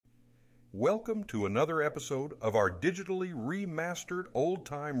Welcome to another episode of our digitally remastered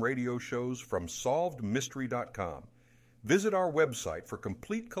old-time radio shows from SolvedMystery.com. Visit our website for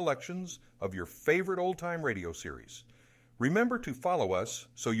complete collections of your favorite old-time radio series. Remember to follow us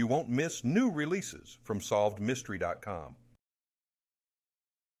so you won't miss new releases from SolvedMystery.com.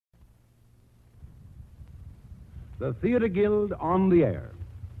 The Theater Guild on the air.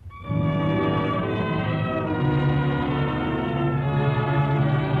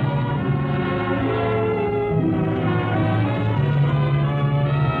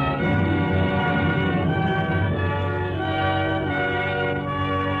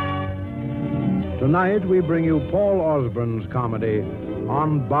 Tonight we bring you Paul Osborne's comedy,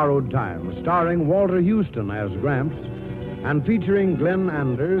 On Borrowed Time, starring Walter Houston as Gramps and featuring Glenn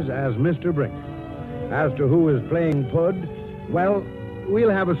Anders as Mr. Brink. As to who is playing Pud, well, we'll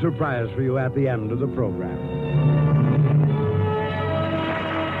have a surprise for you at the end of the program.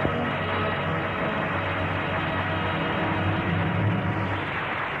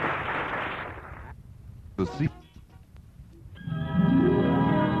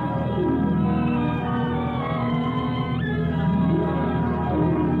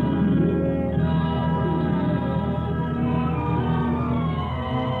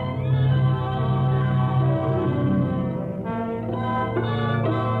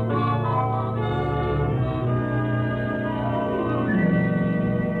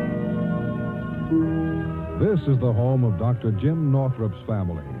 This is the home of Dr. Jim Northrop's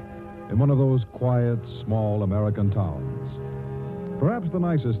family in one of those quiet, small American towns. Perhaps the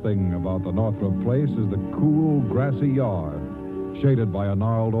nicest thing about the Northrop place is the cool, grassy yard, shaded by a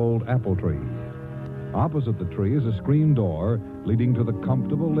gnarled old apple tree. Opposite the tree is a screen door leading to the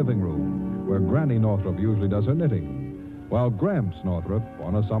comfortable living room, where Granny Northrop usually does her knitting, while Gramps Northrop,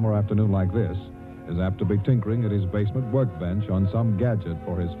 on a summer afternoon like this, is apt to be tinkering at his basement workbench on some gadget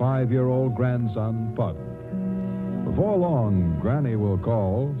for his 5-year-old grandson, Pud. Before long, Granny will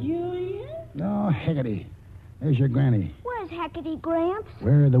call... Julian? Oh, Hecate. There's your Granny. Where's Hecate, Gramps?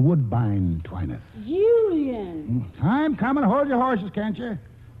 Where the woodbine twineth. Julian! I'm coming. Hold your horses, can't you?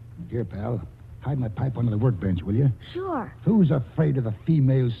 Here, pal. Hide my pipe under the workbench, will you? Sure. Who's afraid of the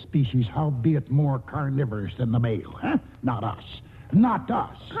female species, howbeit more carnivorous than the male, huh? Not us. Not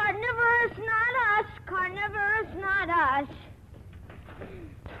us. Carnivorous, not us. Carnivorous, not us.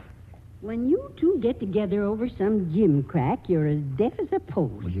 When you two get together over some gym crack, you're as deaf as a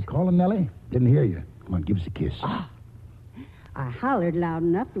post. Was you calling, Nellie? Didn't hear you. Come on, give us a kiss. I hollered loud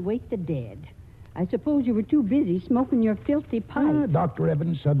enough to wake the dead. I suppose you were too busy smoking your filthy pipe. Dr.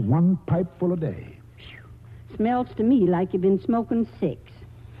 Evans said 1 pipe full a day. Smells to me like you've been smoking 6.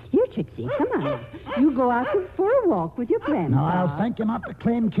 Here, Trixie, come on. You go out for a walk with your grandpa. Now, I'll thank you not to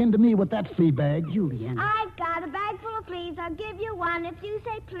claim kin to me with that flea bag. Julian. I've got a bag full of fleas. I'll give you one if you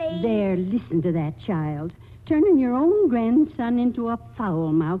say please. There, listen to that child. Turning your own grandson into a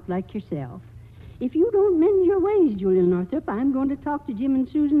foul mouth like yourself. If you don't mend your ways, Julian Northrop, I'm going to talk to Jim and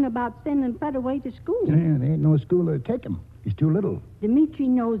Susan about sending Pud away to school. Yeah, there ain't no school to take him. He's too little. Dimitri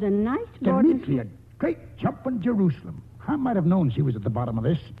knows a nice boarding Dimitri, a great jump in Jerusalem. I might have known she was at the bottom of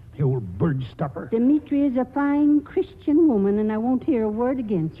this. The old bird stuffer. Dimitri is a fine Christian woman, and I won't hear a word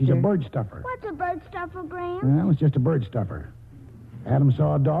against She's her. a bird stuffer. What's a bird stuffer, Gramps? Well, it's just a bird stuffer. Adam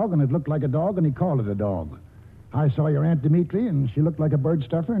saw a dog, and it looked like a dog, and he called it a dog. I saw your Aunt Dimitri, and she looked like a bird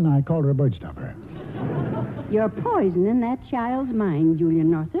stuffer, and I called her a bird stuffer. You're poisoning that child's mind,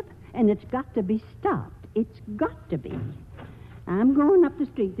 Julian Northrop, and it's got to be stopped. It's got to be. I'm going up the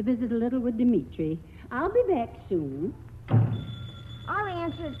street to visit a little with Dimitri. I'll be back soon. I'll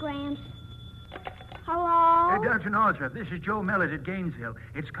answer it, Gramps. Hello? Hey, Dr. Northrop, this is Joe Mellett at Gainesville.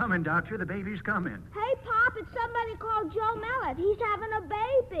 It's coming, Doctor. The baby's coming. Hey, Pop, it's somebody called Joe Mellett. He's having a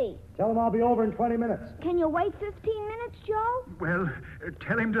baby. Tell him I'll be over in 20 minutes. Can you wait 15 minutes, Joe? Well,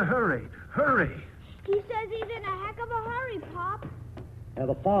 tell him to hurry. Hurry. He says he's in a heck of a hurry, Pop. Yeah,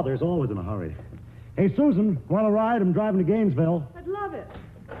 the father's always in a hurry. Hey, Susan, want a ride? I'm driving to Gainesville. I'd love it.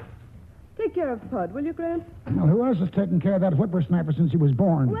 Take care of Pud, will you, Gramps? Now, who else has taken care of that whippersnapper since he was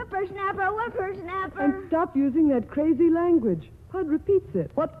born? Whippersnapper, whippersnapper. And stop using that crazy language. Pud repeats it.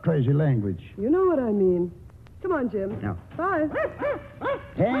 What crazy language? You know what I mean. Come on, Jim. No. Bye.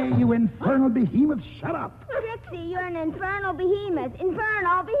 Hey, you infernal behemoth, shut up. Trixie, you're an infernal behemoth.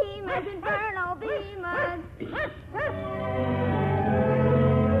 Infernal behemoth, infernal behemoth.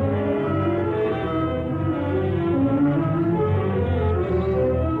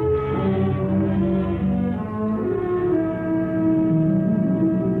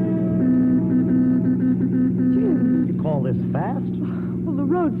 Fast? Well, the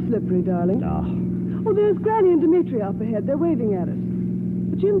road's slippery, darling. No. Oh, there's Granny and Dimitri up ahead. They're waving at us.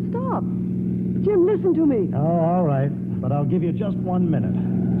 Jim, stop. Jim, listen to me. Oh, all right. But I'll give you just 1 minute.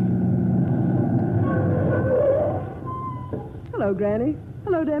 Hello, Granny.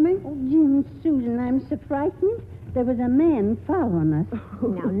 Hello, Demi. Oh, Jim, Susan, I'm so frightened. There was a man following us.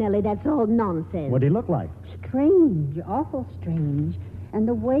 Now, Nellie, that's all nonsense. What'd he look like? Strange, awful strange. And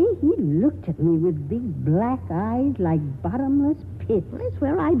the way he looked at me with big black eyes like bottomless pits. I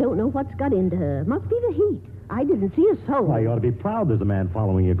swear I don't know what's got into her. Must be the heat. I didn't see a soul. Why, you ought to be proud there's a man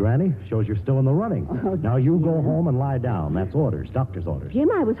following you, Granny. Shows you're still in the running. Oh, now, you go home and lie down. That's orders, doctor's orders. Jim,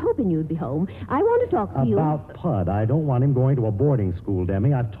 I was hoping you'd be home. I want to talk to you. About Pud. I don't want him going to a boarding school,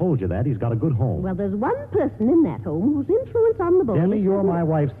 Demi. I've told you that. He's got a good home. Well, there's one person in that home whose influence on the boys... Demi, you're my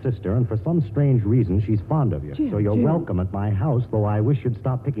wife's sister, and for some strange reason, she's fond of you. Jim, so you're Jim. welcome at my house, though I wish you'd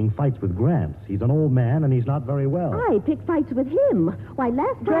stop picking fights with Gramps. He's an old man, and he's not very well. I pick fights with him. Why,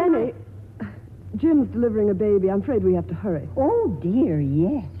 last time... Granny, Jim's delivering a baby. I'm afraid we have to hurry. Oh, dear,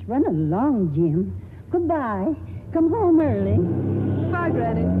 yes. Run along, Jim. Goodbye. Come home early. Bye,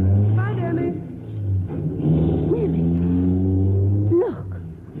 Granny. Bye, Demi. Willie, look.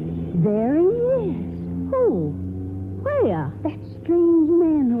 There he is. Who? Where? That strange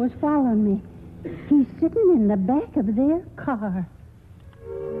man who was following me. He's sitting in the back of their car.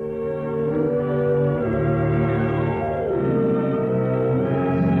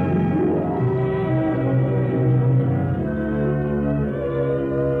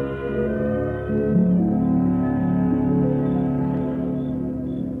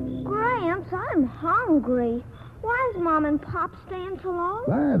 Hungry. Why is Mom and Pop staying so long?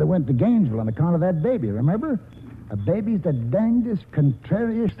 Why, they went to Gainesville on account of that baby, remember? A baby's the dangest,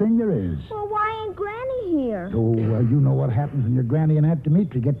 contrariest thing there is. Well, why ain't Granny here? Oh, well, you know what happens when your Granny and Aunt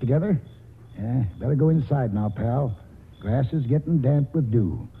Dimitri get together. Yeah, better go inside now, pal. Grass is getting damp with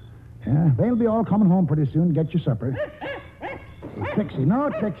dew. Yeah, they'll be all coming home pretty soon. Get your supper. Hey, Trixie, now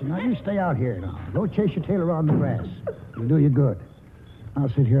you stay out here now. Go chase your tail around the grass. It'll do you good. I'll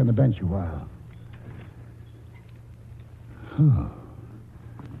sit here on the bench a while. Oh,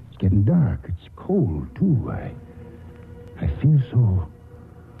 it's getting dark. It's cold, too. I feel so...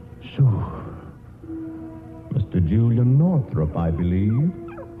 Mr. Julian Northrop, I believe.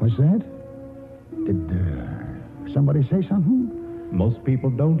 What's that? Did somebody say something? Most people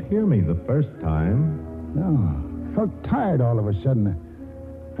don't hear me the first time. No. I felt tired all of a sudden.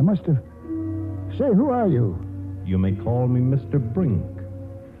 I must have... Say, who are you? You may call me Mr. Brink.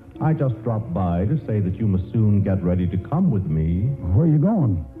 I just dropped by to say that you must soon get ready to come with me. Where are you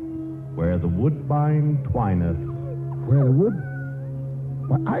going? Where the woodbine twineth. Where the wood...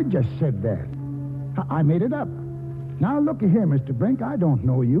 Well, I just said that. I made it up. Now, looky here, Mr. Brink. I don't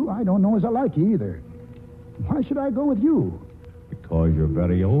know you. I don't know as I like you either. Why should I go with you? Because you're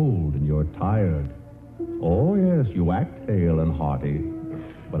very old and you're tired. Oh, yes, you act hale and hearty.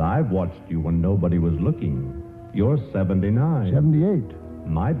 But I've watched you when nobody was looking. You're 79. 78.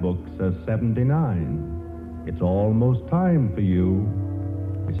 My book says 79. It's almost time for you.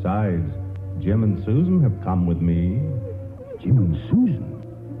 Besides, Jim and Susan have come with me. Jim and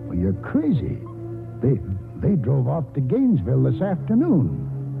Susan? Well, you're crazy. They drove off to Gainesville this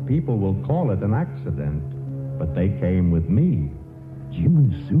afternoon. People will call it an accident, but they came with me. Jim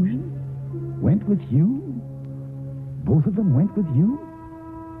and Susan went with you? Both of them went with you?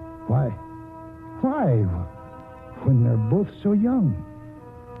 Why? When they're both so young.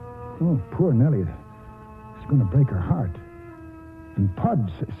 Oh, poor Nellie. It's going to break her heart. And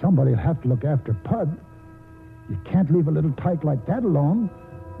Pud, somebody'll have to look after Pud. You can't leave a little tyke like that alone.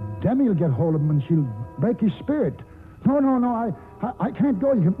 Demi'll get hold of him and she'll break his spirit. No, I can't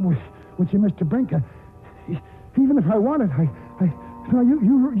go with you, Mr. Brink. Even if I wanted, no,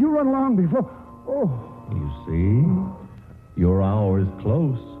 you run along before... Oh. You see? Your hour is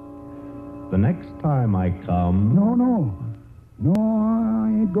close. The next time I come... No, I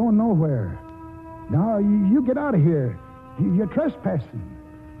ain't going nowhere. Now, you get out of here. You're trespassing.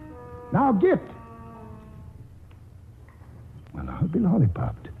 Now, get. Well, I'll be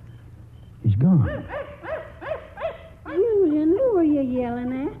lollipopped. He's gone. Julian, who were you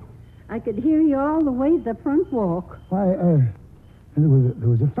yelling at? I could hear you all the way to the front walk. Why, there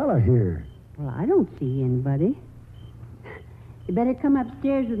was a fella here. Well, I don't see anybody. You better come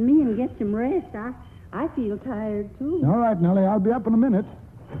upstairs with me and get some rest. I feel tired, too. All right, Nellie, I'll be up in a minute.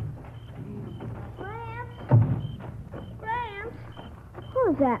 Gramps?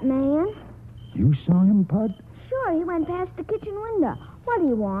 Who's that man? You saw him, Pud? Sure, he went past the kitchen window. What do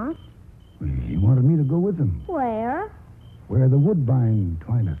you want? He wanted me to go with him. Where? Where the woodbine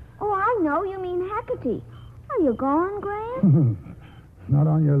twineth. Oh, I know. You mean Hecate. Are you gone, Gramps? Not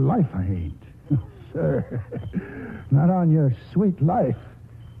on your life, I ain't. Sir. Not on your sweet life.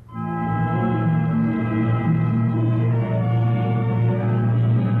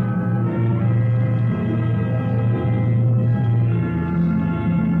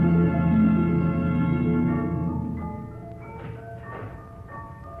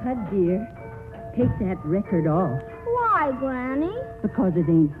 Pud, dear, take that record off. Why, Granny? Because it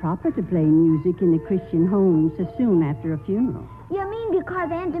ain't proper to play music in a Christian home so soon after a funeral. You mean because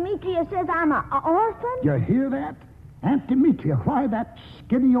Aunt Demetria says I'm an orphan? You hear that? Aunt Demetria, why that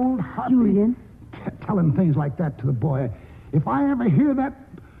skinny old harpy... Julian? Telling things like that to the boy. If I ever hear that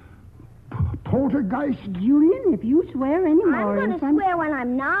poltergeist... Julian, if you swear any more... I'm going to swear when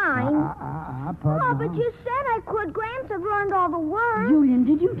I'm 9. Pud, Oh, but you said I could. Gramps have learned all the words. Julian,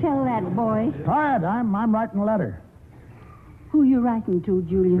 did you tell that boy? Pud, I'm writing a letter. Who you writing to,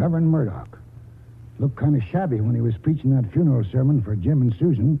 Julian? Reverend Murdoch. Looked kind of shabby when he was preaching that funeral sermon for Jim and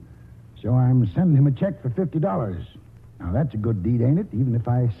Susan, so I'm sending him a check for $50. Now, that's a good deed, ain't it? Even if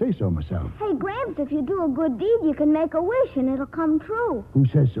I say so myself. Hey, Gramps, if you do a good deed, you can make a wish and it'll come true. Who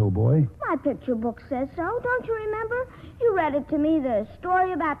says so, boy? My picture book says so. Don't you remember? You read it to me, the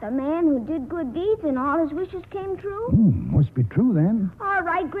story about the man who did good deeds and all his wishes came true. Must be true, then. All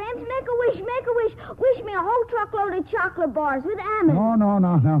right, Gramps, make a wish, make a wish. Wish me a whole truckload of chocolate bars with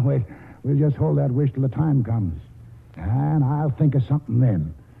almonds. No, wait. We'll just hold that wish till the time comes. And I'll think of something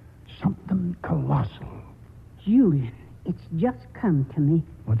then. Something colossal. Julian, it's just come to me.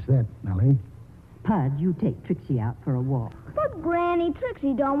 What's that, Nellie? Pud, you take Trixie out for a walk. But, Granny,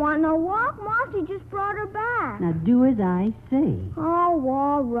 Trixie don't want no walk. Marcy just brought her back. Now, do as I say. Oh,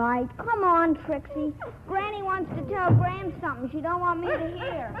 all right. Come on, Trixie. Granny wants to tell Graham something she don't want me to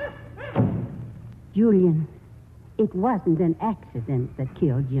hear. Julian, it wasn't an accident that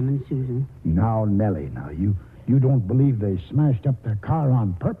killed Jim and Susan. Now, Nellie, you don't believe they smashed up their car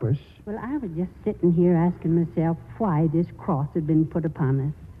on purpose? Well, I was just sitting here asking myself why this cross had been put upon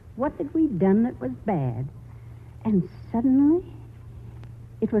us. What had we done that was bad? And suddenly,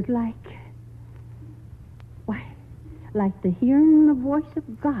 it was like the hearing the voice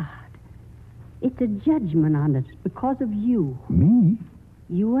of God. It's a judgment on us because of you. Me?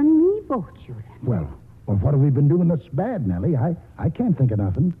 You and me both, Julian. Well, what have we been doing that's bad, Nellie? I can't think of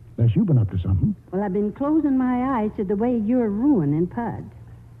nothing, unless you've been up to something. Well, I've been closing my eyes to the way you're ruining Pud.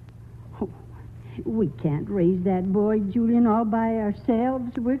 Oh, we can't raise that boy, Julian, all by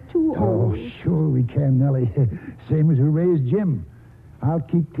ourselves. We're too old. Oh, sure we can, Nellie. Same as we raised Jim. I'll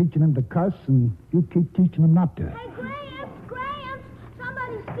keep teaching him to cuss, and you keep teaching him not to. Hey, Gramps,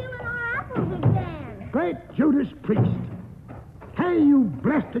 somebody's stealing our apples again. Great Judas Priest. Hey, you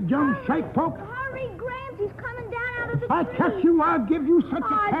blasted young shite-poke. Hurry, Gramps, he's coming down out of the If I tree. catch you, I'll give you such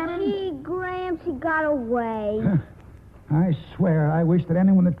a cannon. Gee, Gramps, he got away. I swear, I wish that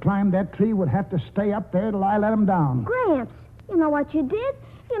anyone that climbed that tree would have to stay up there till I let him down. Gramps, you know what you did?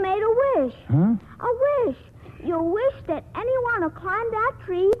 You made a wish. Huh? A wish. You wished that anyone who climbed that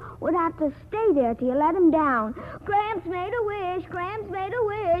tree would have to stay there till you let him down. Gramps made a wish. Gramps made a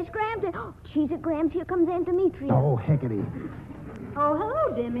wish. Gramps... Oh, cheese it, Gramps. Here comes Aunt Demetria. Oh, heckity. Oh,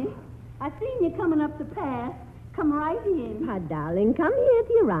 hello, Demi. I seen you coming up the path. Come right in. Pud, darling, come here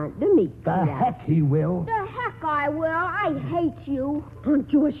to your Aunt Demetria. The heck he will. The heck I will. I hate you.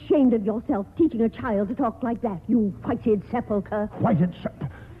 Aren't you ashamed of yourself teaching a child to talk like that, you whited sepulchre? Why,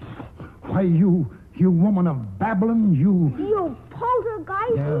 you woman of Babylon, you... You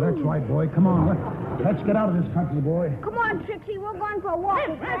poltergeist. Yeah, that's right, boy. Come on. Let's get out of this country, boy. Come on, Trixie. We're going for a walk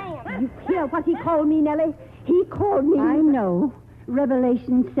with Graham. You hear what he called me, Nellie? He called me... I know.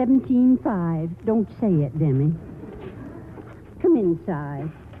 Revelation 17:5. Don't say it, Demi. Come inside.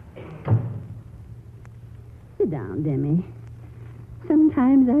 Sit down, Demi.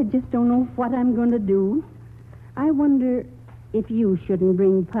 Sometimes I just don't know what I'm going to do. I wonder if you shouldn't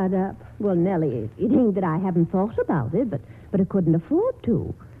bring Pud up. Well, Nellie, it ain't that I haven't thought about it, but I couldn't afford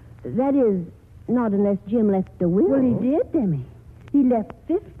to. That is, not unless Jim left the will. Well, he did, Demi. He left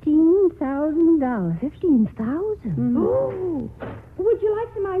 $15,000. $15,000? Oh. Would you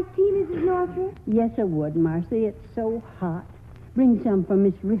like some iced tea, Mrs. Northrop? Yes, I would, Marcy. It's so hot. Bring some for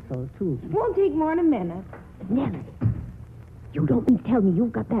Miss Riffle, too. Won't take more than a minute. Nellie, you don't mean to tell me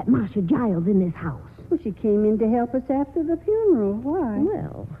you've got that Marcia Giles in this house? Well, she came in to help us after the funeral. Why?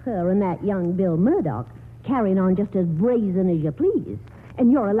 Well, her and that young Bill Murdoch carrying on just as brazen as you please.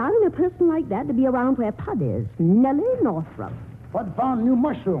 And you're allowing a person like that to be around where Pud is. Nellie Northrop. Pud found a new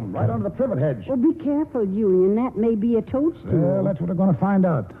mushroom right under the privet hedge. Well, be careful, Julian. That may be a toadstool. Well, that's what we're going to find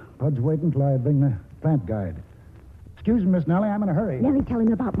out. Pud's waiting till I bring the plant guide. Excuse me, Miss Nellie, I'm in a hurry. Nellie, tell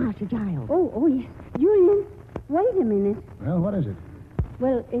him about Marcia Giles. Oh, yes. Julian, wait a minute. Well, what is it?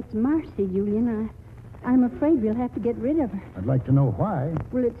 Well, it's Marcy, Julian. I'm afraid we'll have to get rid of her. I'd like to know why.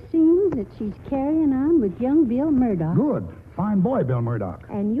 Well, it seems that she's carrying on with young Bill Murdoch. Good. Fine boy, Bill Murdoch.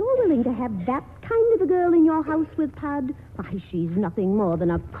 And you're willing to have that kind of a girl in your house with Pud? Why, she's nothing more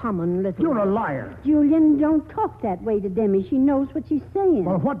than a common little... You're a liar. Julian, don't talk that way to Demi. She knows what she's saying.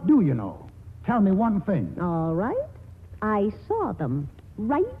 Well, what do you know? Tell me one thing. All right. I saw them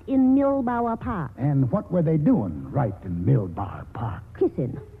right in Millbauer Park. And what were they doing right in Millbauer Park?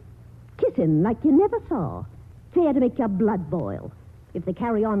 Kissing. Kissing like you never saw. Fair to make your blood boil. If they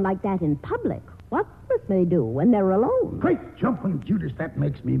carry on like that in public, what must they do when they're alone? Great jumping Judas, that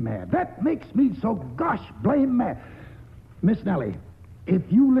makes me mad. That makes me so gosh blame mad. Miss Nellie, if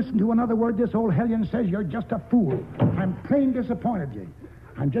you listen to another word this old hellion says, you're just a fool. I'm plain disappointed you.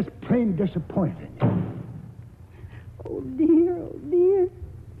 I'm just plain disappointed. Oh, dear.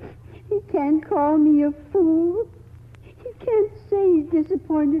 He can't call me a fool. He can't say he's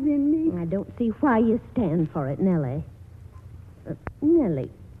disappointed in me. I don't see why you stand for it, Nellie.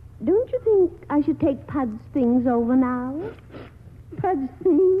 Nellie, don't you think I should take Pud's things over now? Pud's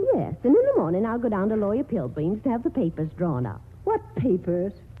things? Yes, and in the morning I'll go down to Lawyer Pilgrim's to have the papers drawn up. What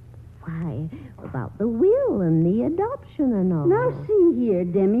papers? Why, about the will and the adoption and all. Now, see here,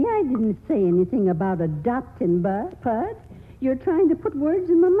 Demi, I didn't say anything about adopting Pud. You're trying to put words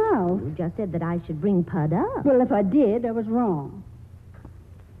in my mouth. You just said that I should bring Pud up. Well, if I did, I was wrong.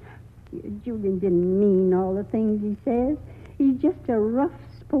 Julian didn't mean all the things he says. He's just a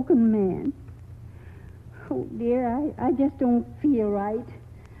rough-spoken man. Oh, dear, I just don't feel right.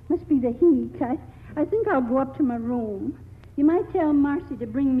 Must be the heat. I think I'll go up to my room. You might tell Marcy to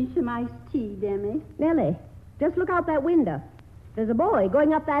bring me some iced tea, Demi. Nellie, just look out that window. There's a boy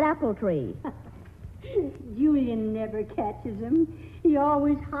going up that apple tree. Julian never catches him. He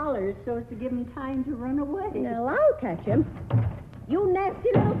always hollers so as to give him time to run away. Well, I'll catch him. You nasty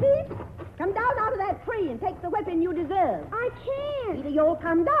little thief. Come down out of that tree and take the whipping you deserve. I can't. Either you'll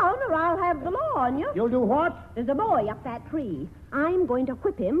come down or I'll have the law on you. You'll do what? There's a boy up that tree. I'm going to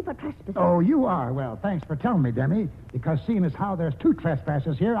whip him for trespassing. Oh, you are? Well, thanks for telling me, Demi. Because seeing as how there's two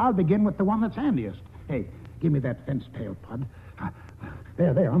trespassers here, I'll begin with the one that's handiest. Hey, give me that fence tail, Pud.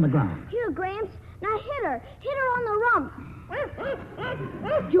 There, on the ground. Here, Gramps. Now hit her. Hit her on the rump.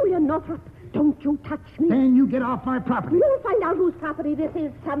 Julian Northrop, don't you touch me. Then you get off my property. You'll find out whose property this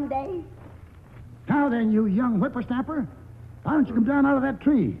is someday. Now then, you young whippersnapper. Why don't you come down out of that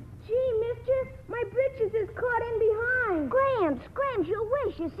tree? Gee, mister, my britches is caught in behind. Gramps, your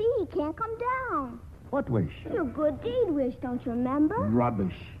wish. You see, he can't come down. What wish? Your good deed wish, don't you remember?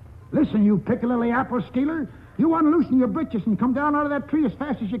 Rubbish. Listen, you piccalilly apple stealer. You want to loosen your britches and come down out of that tree as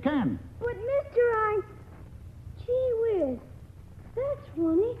fast as you can. But, mister, Gee whiz. That's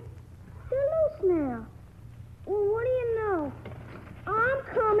funny. They're loose now. Well, what do you know? I'm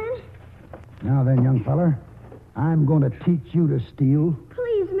coming. Now then, young feller, I'm going to teach you to steal.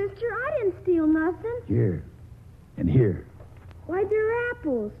 Please, mister, I didn't steal nothing. Here. And here. Why, they're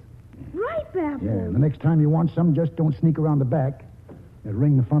apples. Ripe apples. Yeah, the next time you want some, just don't sneak around the back. And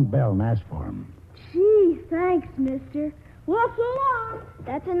ring the front bell and ask for them. Gee, thanks, mister. Well, so long.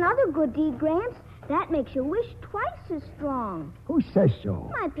 That's another good deed, Gramps. That makes your wish twice as strong. Who says so?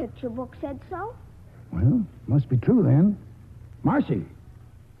 My picture book said so. Well, must be true then. Marcy,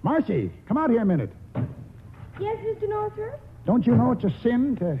 come out here a minute. Yes, Mr. Northrop? Don't you know it's a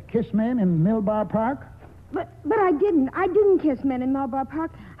sin to kiss men in Millbauer Park? But I didn't. I didn't kiss men in Millbauer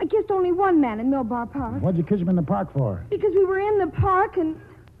Park. I kissed only one man in Millbauer Park. What'd you kiss him in the park for? Because we were in the park and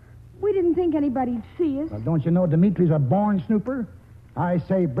we didn't think anybody'd see us. Well, don't you know Dimitri's a born snooper? I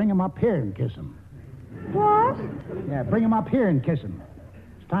say bring him up here and kiss him. What? Yeah, bring him up here and kiss him.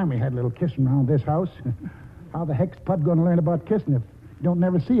 It's time we had a little kissing around this house. How the heck's Pud going to learn about kissing if you don't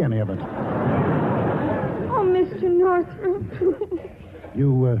never see any of it? Oh, Mr. Northrop.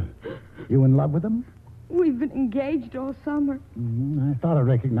 You in love with him? We've been engaged all summer. I thought I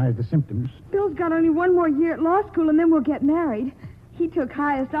recognized the symptoms. Bill's got only one more year at law school, and then we'll get married. He took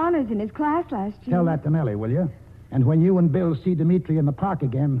highest honors in his class last year. Tell that to Nellie, will you? And when you and Bill see Dimitri in the park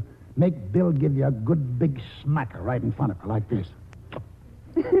again, make Bill give you a good big smacker right in front of her like this.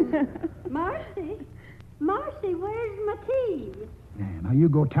 Marcy, where's my tea? Yeah, now you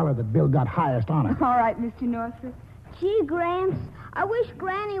go tell her that Bill got highest honor. All right, Mr. Northrop. Gee, Gramps, I wish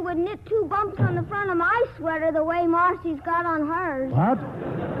Granny would knit 2 bumps on the front of my sweater the way Marcy's got on hers. What?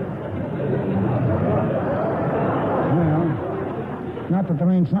 Well, not that there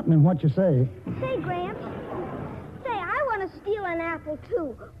ain't something in what you say. Say, Gramps, I want to steal an apple,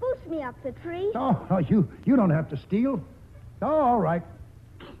 too. Boost me up the tree. Oh, you don't have to steal. Oh, all right.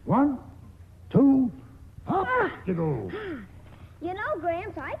 1, 2, up you go. You know,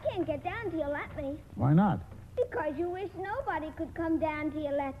 Gramps, I can't get down till you let me. Why not? Because you wish nobody could come down till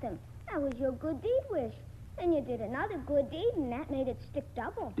you let them. That was your good deed wish. Then you did another good deed, and that made it stick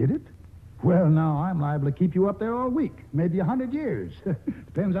double. Did it? Well, now I'm liable to keep you up there all week, maybe 100 years.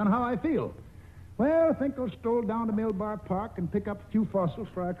 Depends on how I feel. Well, I think I'll stroll down to Millbar Park and pick up a few fossils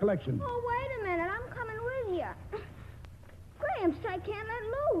for our collection. Oh, wait a minute. I'm coming with you. Gramps, I can't let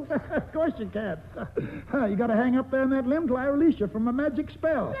loose. Of course you can't. You got to hang up there on that limb till I release you from a magic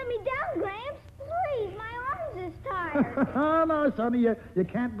spell. Let me down, Gramps. Please, my arms is tired. Oh, no, sonny, you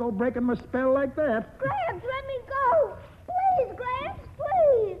can't go breaking my spell like that. Gramps, let me go. Please, Gramps,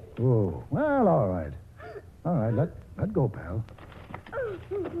 please. Oh, well, all right. All right, let go, pal.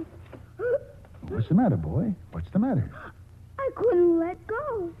 What's the matter, boy? What's the matter? I couldn't let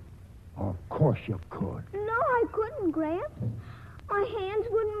go. Of course you could. No, I couldn't, Gramps. My hands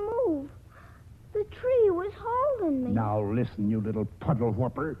wouldn't move. The tree was holding me. Now listen, you little puddle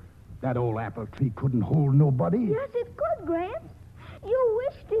whopper. That old apple tree couldn't hold nobody. Yes, it could, Gramps. You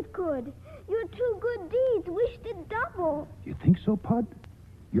wished it could. Your two good deeds wished it double. You think so, Pud?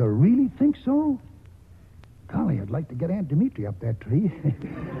 You really think so? Golly, I'd like to get Aunt Dimitri up that tree.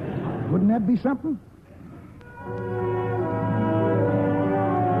 Wouldn't that be something?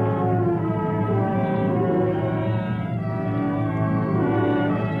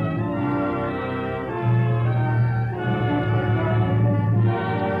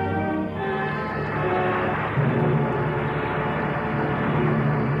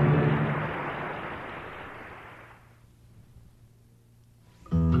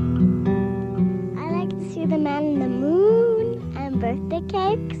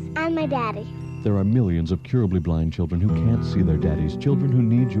 My daddy. There are millions of curably blind children who can't see their daddies, children who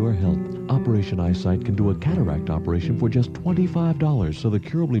need your help. Operation Eyesight can do a cataract operation for just $25 so the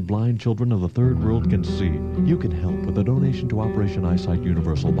curably blind children of the third world can see. You can help with a donation to Operation Eyesight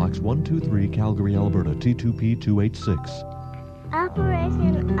Universal, Box 123, Calgary, Alberta, T2P 286.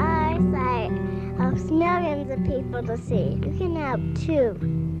 Operation Eyesight helps millions of people to see. You can help too.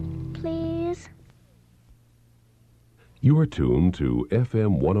 Please. You are tuned to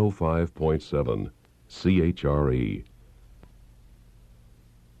FM 105.7, CHRE.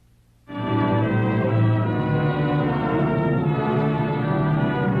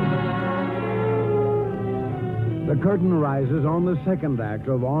 The curtain rises on the second act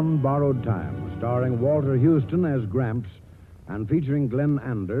of On Borrowed Time, starring Walter Houston as Gramps and featuring Glenn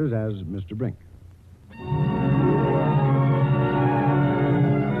Anders as Mr. Brink.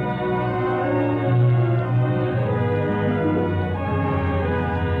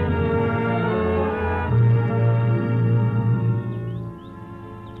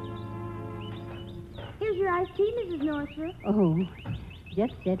 Mrs. Northrop. Oh,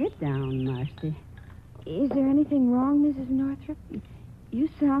 just set it down, Marcy. Is there anything wrong, Mrs. Northrop? You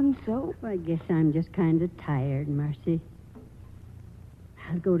sound so... I guess I'm just kind of tired, Marcy.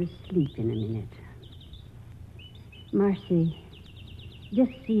 I'll go to sleep in a minute. Marcy,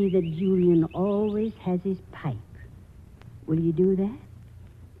 just see that Julian always has his pipe. Will you do that?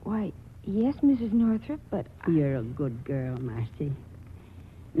 Why, yes, Mrs. Northrop, but... You're a good girl, Marcy.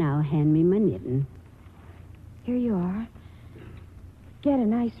 Now hand me my knitting. Here you are. Get a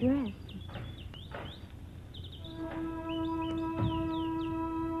nice rest.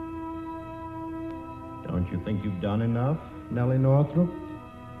 Don't you think you've done enough, Nellie Northrop?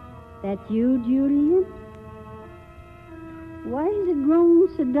 That's you, Julian? Why is it grown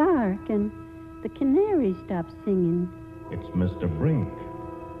so dark and the canary stopped singing? It's Mr. Brink.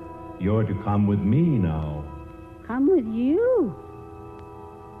 You're to come with me now. Come with you?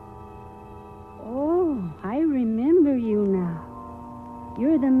 Oh, I remember you now.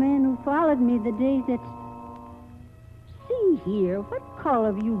 You're the man who followed me the day that... See here, what call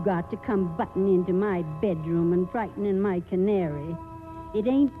have you got to come butting into my bedroom and frightening my canary? It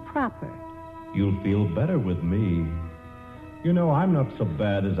ain't proper. You'll feel better with me. You know, I'm not so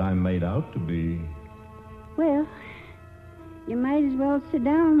bad as I'm made out to be. Well, you might as well sit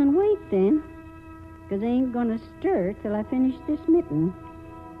down and wait then, because I ain't going to stir till I finish this mitten.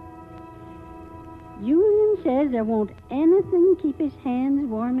 Julian says there won't anything keep his hands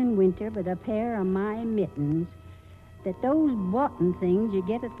warm in winter but a pair of my mittens. That those boughten things you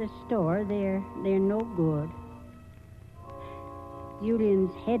get at the store, they're no good.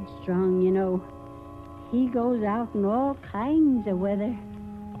 Julian's headstrong, you know. He goes out in all kinds of weather.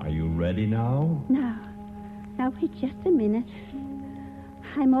 Are you ready now? Now, wait just a minute.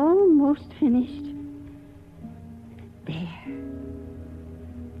 I'm almost finished. There.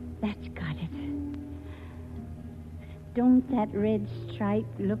 That's got it. Don't that red stripe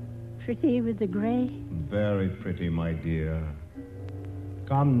look pretty with the gray? Very pretty, my dear.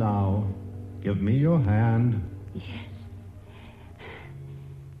 Come now. Give me your hand.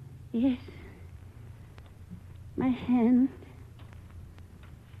 Yes. My hand.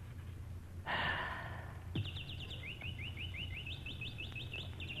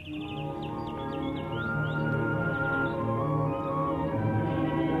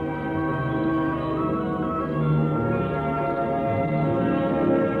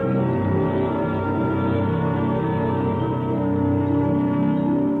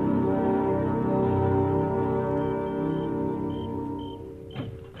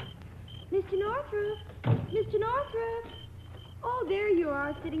 Mr. Northrup! Mr. Northrup! Oh, there you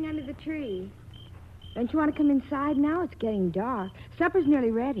are, sitting under the tree. Don't you want to come inside now? It's getting dark. Supper's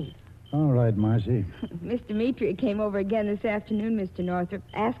nearly ready. All right, Marcy. Miss Demetria came over again this afternoon, Mr. Northrup.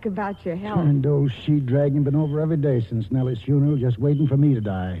 Ask about your health. And old she-dragon been over every day since Nellie's funeral, just waiting for me to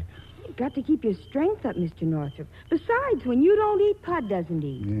die. You've got to keep your strength up, Mr. Northrup. Besides, when you don't eat, Pud doesn't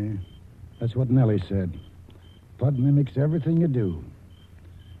eat. Yeah, that's what Nellie said. Pud mimics everything you do.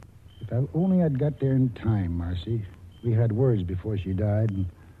 If I only I'd got there in time, Marcy. We had words before she died, and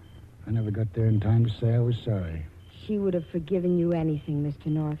I never got there in time to say I was sorry. She would have forgiven you anything, Mr.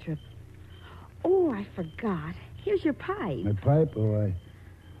 Northrup. Oh, I forgot. Here's your pipe. My pipe? Oh,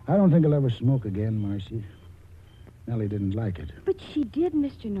 I don't think I'll ever smoke again, Marcy. Nellie didn't like it. But she did,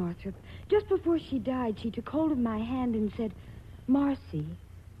 Mr. Northrup. Just before she died, she took hold of my hand and said, Marcy,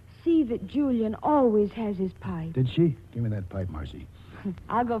 see that Julian always has his pipe. Did she? Give me that pipe, Marcy.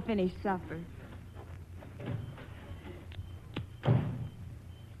 I'll go finish supper.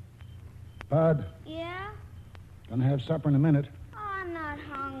 Pud, Yeah? gonna have supper in a minute. Oh, I'm not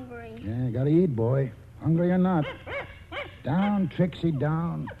hungry. Yeah, gotta eat, boy. Hungry or not. Down, Trixie,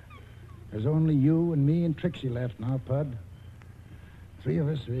 down. There's only you and me and Trixie left now, Pud. Three of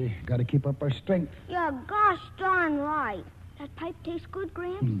us, we gotta keep up our strength. You're gosh darn right. That pipe tastes good,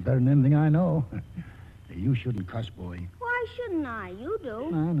 Gramps? Better than anything I know. You shouldn't cuss, boy. Why shouldn't I? You do.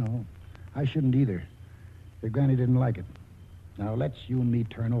 I know. I shouldn't either. Your granny didn't like it. Now, let's you and me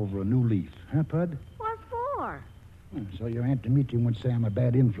turn over a new leaf. Huh, Pud? What for? So your Aunt Demetria won't say I'm a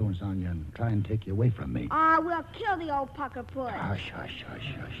bad influence on you and try and take you away from me. We'll kill the old pucker puss. Hush, hush,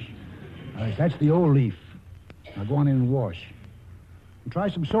 hush, hush. All right, that's the old leaf. Now go on in and wash. And try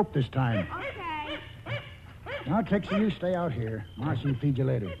some soap this time. Okay. Now, Trixie, you stay out here. Marcy will feed you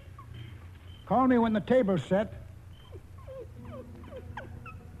later. Call me when the table's set.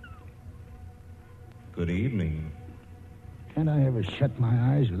 Good evening. Can't I ever shut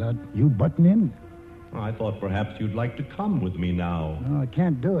my eyes without you butting in? I thought perhaps you'd like to come with me now. No, I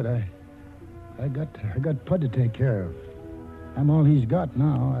can't do it. I got Pud to take care of. I'm all he's got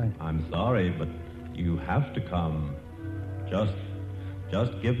now. I'm sorry, but you have to come. Just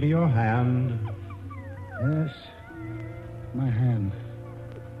give me your hand. Yes, my hand.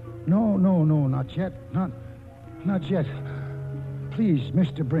 No, not yet. Not yet. Please,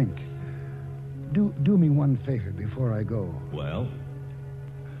 Mr. Brink, do me one favor before I go. Well?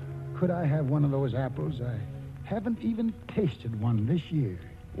 Could I have one of those apples? I haven't even tasted one this year.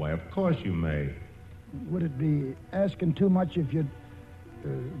 Why, of course you may. Would it be asking too much if you'd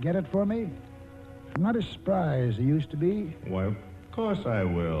get it for me? I'm not as spry as I used to be. Why, of course I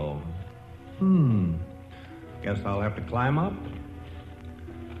will. Guess I'll have to climb up.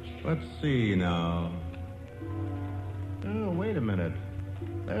 Let's see now. Oh, wait a minute.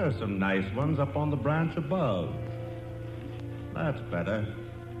 There are some nice ones up on the branch above. That's better.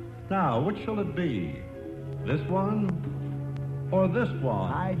 Now, which shall it be? This one or this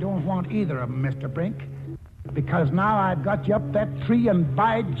one? I don't want either of them, Mr. Brink. Because now I've got you up that tree, and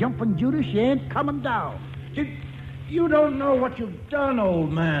by jumping Judas, you ain't coming down. You don't know what you've done,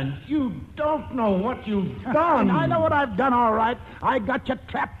 old man. You don't know what you've done. I know what I've done, all right. I got you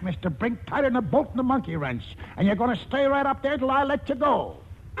trapped, Mr. Brink, tied in a bolt in a monkey wrench. And you're going to stay right up there till I let you go.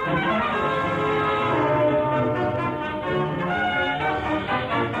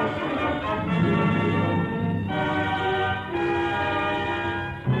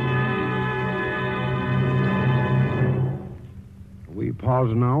 We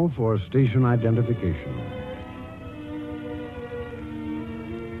pause now for station identification.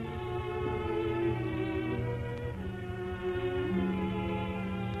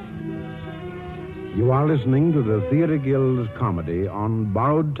 You are listening to the Theater Guild's comedy On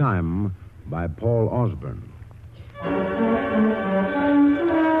Borrowed Time by Paul Osborne.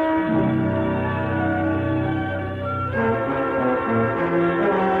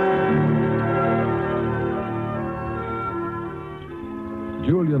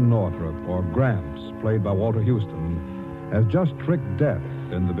 Julian Northrup, or Gramps, played by Walter Houston, has just tricked death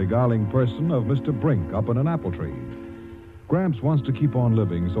in the beguiling person of Mr. Brink up in an apple tree. Gramps wants to keep on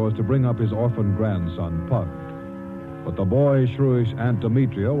living so as to bring up his orphan grandson, Pud. But the boy, shrewish Aunt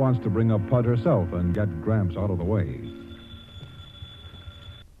Demetria wants to bring up Pud herself and get Gramps out of the way.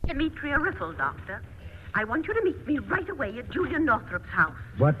 Demetria Riffle, Doctor. I want you to meet me right away at Julian Northrop's house.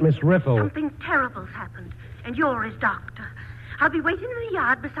 What, Miss Riffle? Something terrible's happened, and you're his doctor. I'll be waiting in the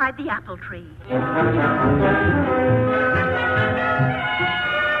yard beside the apple tree.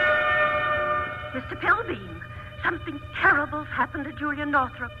 Mr. Pilbeam, something terrible's happened to Julian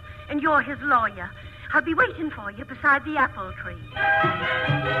Northrop, and you're his lawyer. I'll be waiting for you beside the apple tree.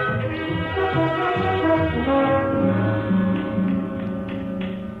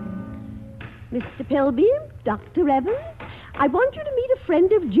 Mr. Pilbeam, Dr. Evans, I want you to meet a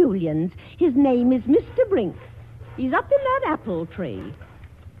friend of Julian's. His name is Mr. Brink. He's up in that apple tree.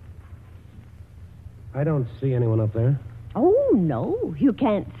 I don't see anyone up there. Oh, no, you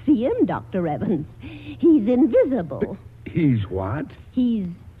can't see him, Dr. Evans. He's invisible. He's what? He's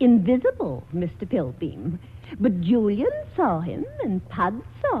invisible, Mr. Pilbeam. But Julian saw him, and Pud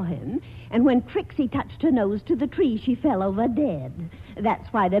saw him, and when Trixie touched her nose to the tree, she fell over dead.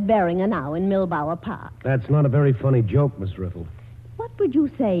 That's why they're burying her now in Milbauer Park. That's not a very funny joke, Miss Riffle. What would you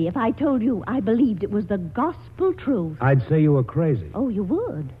say if I told you I believed it was the gospel truth? I'd say you were crazy. Oh, you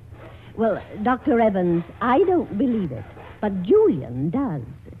would? Well, Dr. Evans, I don't believe it, but Julian does.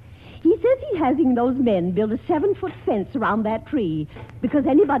 He says he's having those men build a 7-foot fence around that tree because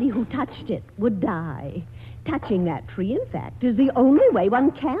anybody who touched it would die. Touching that tree, in fact, is the only way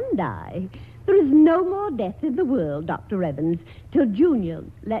one can die. There is no more death in the world, Dr. Evans, till Junior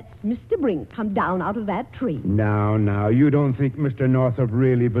lets Mr. Brink come down out of that tree. Now, you don't think Mr. Northrop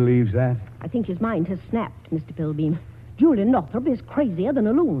really believes that? I think his mind has snapped, Mr. Pilbeam. Julian Northrop is crazier than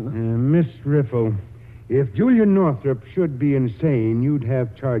a loon. Miss Riffle, if Julian Northrop should be insane, you'd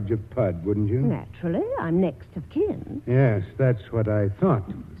have charge of Pud, wouldn't you? Naturally, I'm next of kin. Yes, that's what I thought.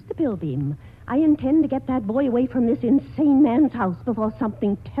 Mr. Pilbeam, I intend to get that boy away from this insane man's house before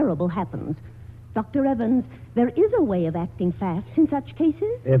something terrible happens. Dr. Evans, there is a way of acting fast in such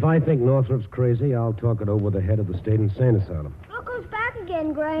cases. If I think Northrop's crazy, I'll talk it over with the head of the state insane asylum. Look who's back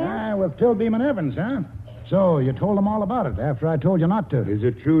again, Graham. With Pilbeam and Evans, huh? So you told them all about it after I told you not to. Is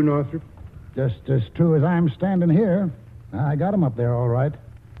it true, Northrop? Just as true as I'm standing here. I got them up there all right.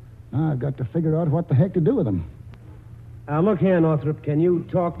 Now I've got to figure out what the heck to do with them. Look here, Northrop. Can you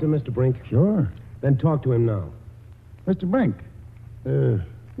talk to Mr. Brink? Sure. Then talk to him now. Mr. Brink, you're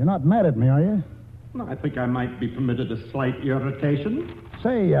not mad at me, are you? Well, I think I might be permitted a slight irritation.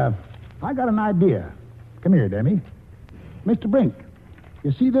 Say, I got an idea. Come here, Demi. Mr. Brink,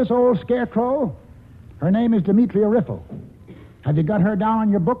 you see this old scarecrow? Her name is Demetria Riffle. Have you got her down on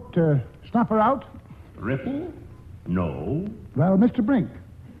your book to snuff her out? Riffle? No. Well, Mr. Brink,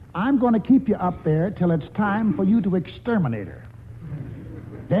 I'm going to keep you up there till it's time for you to exterminate her.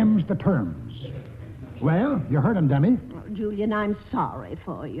 Them's the terms. Well, you heard him, Demi. Oh, Julian, I'm sorry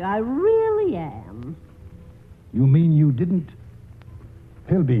for you. I really am. You mean you didn't?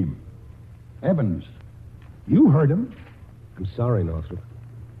 Pilbeam. Evans. You heard him. I'm sorry, Northrop.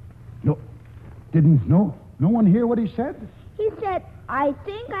 No. Didn't no one hear what he said? He said, I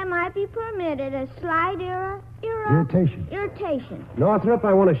think I might be permitted a slight irritation. Northrop,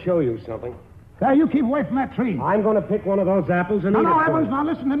 I want to show you something. There, you keep away from that tree. I'm going to pick one of those apples and eat it. No, for Evans, you. now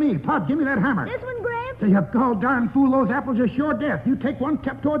listen to me. Pud, give me that hammer. This one, Graham? You gall darn fool, those apples are sure death. You take one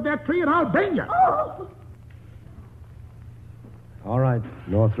step toward that tree and I'll brain you. Oh! All right,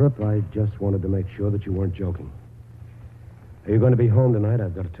 Northrop, I just wanted to make sure that you weren't joking. Are you going to be home tonight?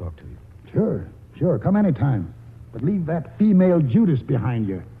 I've got to talk to you. Sure. Come anytime. But leave that female Judas behind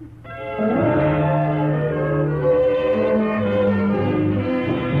you.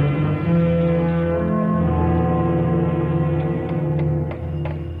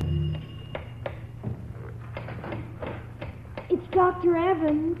 It's Dr.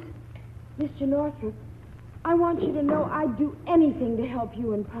 Evans. Mr. Northrop, I want you to know I'd do anything to help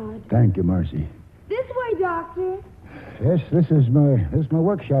you and Pud. Thank you, Marcy. This way, Doctor. Yes, this is my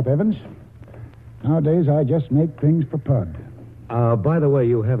workshop, Evans. Nowadays, I just make things for Pud. By the way,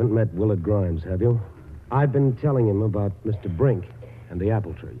 you haven't met Willard Grimes, have you? I've been telling him about Mr. Brink and the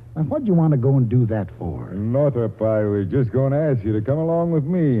apple tree. And what'd you want to go and do that for? Northrop, I was just going to ask you to come along with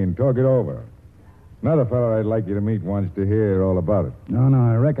me and talk it over. Another fellow I'd like you to meet wants to hear all about it. No,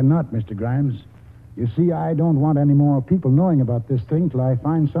 I reckon not, Mr. Grimes. You see, I don't want any more people knowing about this thing till I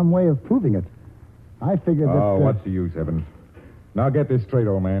find some way of proving it. I figured that... Oh, what's the use, Evans? Now get this straight,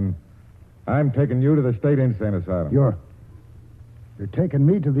 old man. I'm taking you to the state insane asylum. You're taking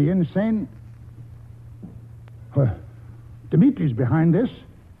me to the insane... Dimitri's behind this.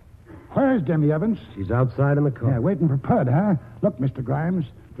 Where's Demi Evans? She's outside in the car. Yeah, waiting for Pud, huh? Look, Mr. Grimes,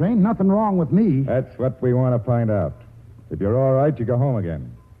 there ain't nothing wrong with me. That's what we want to find out. If you're all right, you go home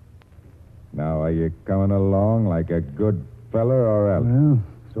again. Now, are you coming along like a good fella or else? Well,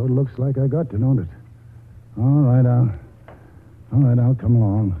 so it looks like I got to, don't it? All right, I'll come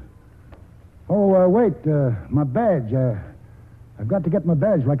along. Oh, wait, my badge. I've got to get my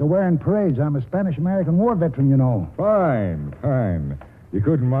badge like I wear in parades. I'm a Spanish-American war veteran, you know. Fine. You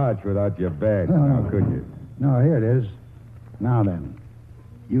couldn't march without your badge, now, could you? No, here it is. Now then,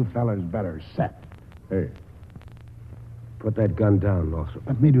 you fellas better set. Hey. Put that gun down, Northrop.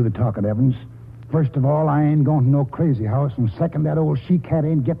 Let me do the talking, Evans. First of all, I ain't going to no crazy house, and second, that old she-cat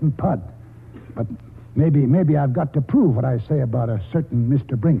ain't getting Pud. But maybe I've got to prove what I say about a certain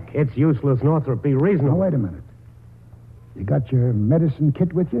Mr. Brink. It's useless, Northrop. Be reasonable. Now, wait a minute. You got your medicine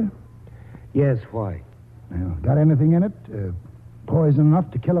kit with you? Yes, why? Well, got anything in it? Poison enough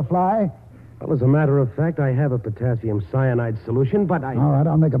to kill a fly? Well, as a matter of fact, I have a potassium cyanide solution, but I... All right,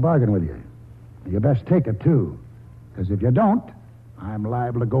 I'll make a bargain with you. You best take it, too. Because if you don't, I'm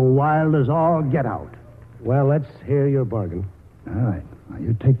liable to go wild as all get out. Well, let's hear your bargain. All right. Now,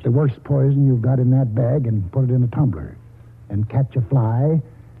 you take the worst poison you've got in that bag and put it in a tumbler. And catch a fly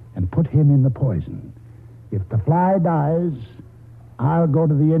and put him in the poison. If the fly dies, I'll go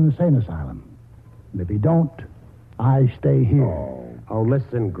to the insane asylum. And if he don't, I stay here. Oh,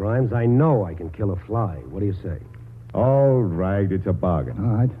 listen, Grimes, I know I can kill a fly. What do you say? All right, it's a bargain.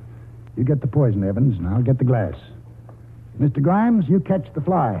 All right. You get the poison, Evans, and I'll get the glass. Mr. Grimes, you catch the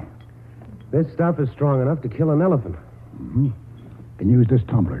fly. This stuff is strong enough to kill an elephant. Mm-hmm. And use this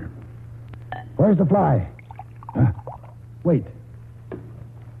tumbler. Where's the fly? Wait.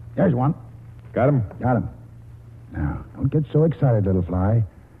 There's one. Got him? Got him. Now, don't get so excited, little fly.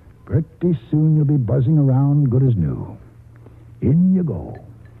 Pretty soon you'll be buzzing around good as new. In you go.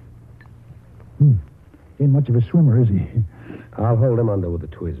 Ain't much of a swimmer, is he? I'll hold him under with the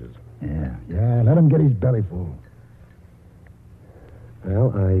tweezers. Yeah, let him get his belly full.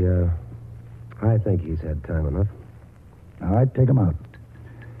 Well, I think he's had time enough. All right, take him out.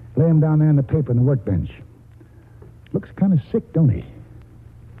 Lay him down there on the paper in the workbench. Looks kind of sick, don't he?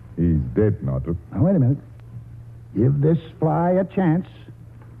 He's dead, Northrop. Now, wait a minute. Give this fly a chance.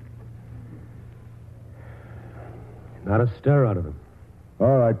 Not a stir out of him.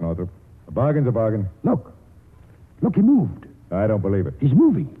 All right, Northrop. A bargain's a bargain. Look, he moved. I don't believe it. He's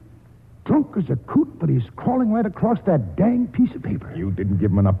moving. Drunk as a coot, but he's crawling right across that dang piece of paper. You didn't give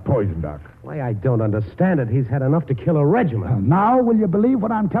him enough poison, Doc. Why, I don't understand it. He's had enough to kill a regiment. Now, will you believe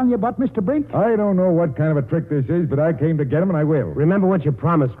what I'm telling you about Mr. Brink? I don't know what kind of a trick this is, but I came to get him, and I will. Remember what you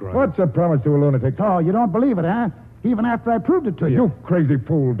promised, Grimes. What's a promise to a lunatic? Oh, you don't believe it, huh? Even after I proved it to you. You crazy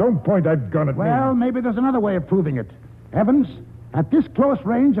fool. Don't point that gun at me. Well, maybe there's another way of proving it. Evans, at this close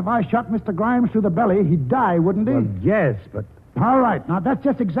range, if I shot Mr. Grimes through the belly, he'd die, wouldn't he? Well, yes, but... All right, now that's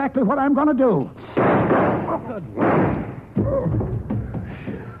just exactly what I'm going to do.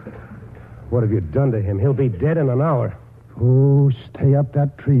 What have you done to him? He'll be dead in an hour. Oh, stay up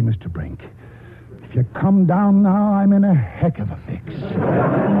that tree, Mr. Brink. If you come down now, I'm in a heck of a fix.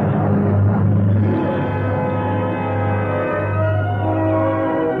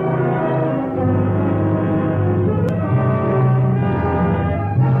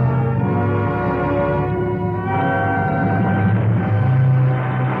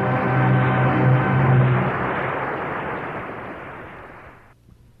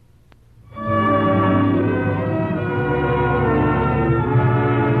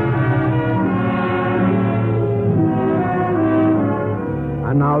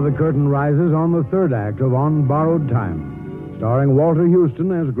 The curtain rises on the third act of On Borrowed Time, starring Walter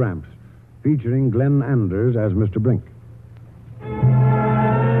Houston as Gramps, featuring Glenn Anders as Mr. Brink.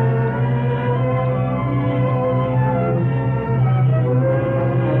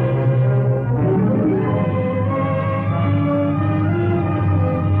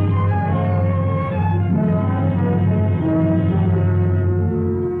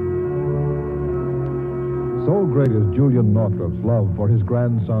 So great is Julian Northrop's love for his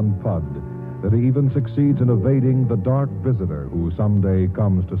grandson, Pud, that he even succeeds in evading the dark visitor who someday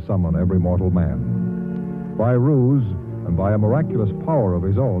comes to summon every mortal man. By ruse and by a miraculous power of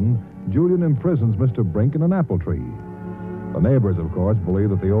his own, Julian imprisons Mr. Brink in an apple tree. The neighbors, of course,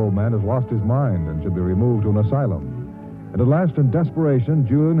 believe that the old man has lost his mind and should be removed to an asylum. And at last, in desperation,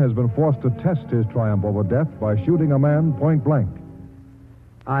 Julian has been forced to test his triumph over death by shooting a man point blank.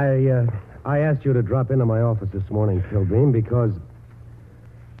 I asked you to drop into my office this morning, Pilbeam, because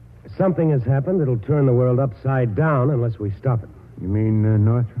something has happened that'll turn the world upside down unless we stop it. You mean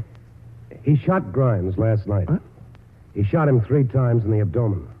Northrop? He shot Grimes last night. What? He shot him 3 times in the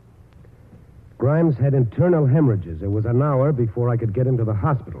abdomen. Grimes had internal hemorrhages. It was an hour before I could get him to the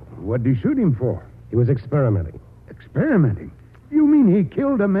hospital. What'd you shoot him for? He was experimenting. Experimenting? You mean he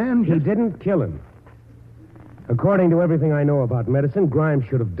killed a man? He didn't kill him. According to everything I know about medicine, Grimes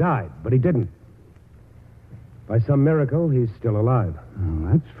should have died, but he didn't. By some miracle, he's still alive. Oh,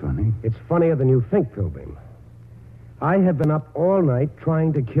 that's funny. It's funnier than you think, Pilbeam. I have been up all night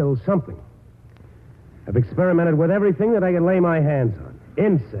trying to kill something. I've experimented with everything that I can lay my hands on.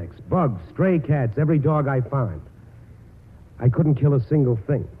 Insects, bugs, stray cats, every dog I find. I couldn't kill a single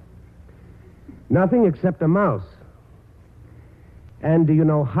thing. Nothing except a mouse. And do you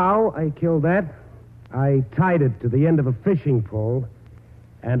know how I killed that? I tied it to the end of a fishing pole,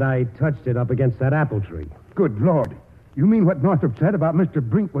 and I touched it up against that apple tree. Good Lord. You mean what Northrop said about Mr.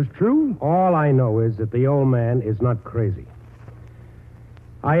 Brink was true? All I know is that the old man is not crazy.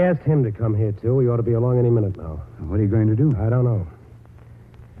 I asked him to come here, too. He ought to be along any minute now. What are you going to do? I don't know.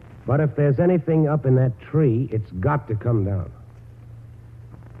 But if there's anything up in that tree, it's got to come down.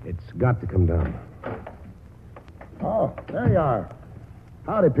 It's got to come down. Oh, there you are.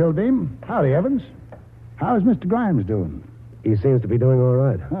 Howdy, Pilbeam. Howdy, Evans. How's Mr. Grimes doing? He seems to be doing all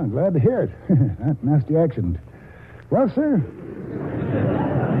right. Oh, glad to hear it. That nasty accident. Well, sir,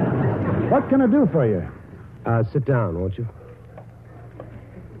 what can I do for you? Sit down, won't you?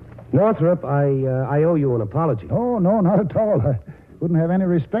 Northrop, I owe you an apology. Oh, no, not at all. I wouldn't have any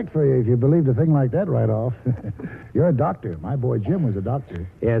respect for you if you believed a thing like that right off. You're a doctor. My boy Jim was a doctor.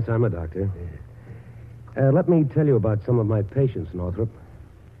 Yes, I'm a doctor. Let me tell you about some of my patients, Northrop.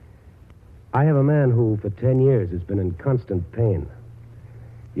 I have a man who, for 10 years, has been in constant pain.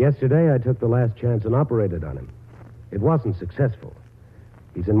 Yesterday, I took the last chance and operated on him. It wasn't successful.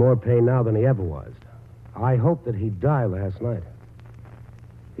 He's in more pain now than he ever was. I hoped that he'd die last night.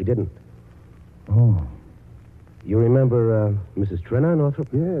 He didn't. Oh. You remember Mrs. Trenna, Northrop?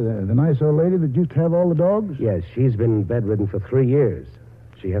 Yeah, the nice old lady that used to have all the dogs? Yes, she's been bedridden for 3 years.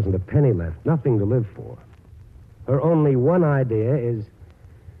 She hasn't a penny left, nothing to live for. Her only one idea is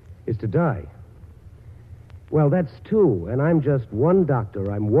to die. Well, that's two, and I'm just one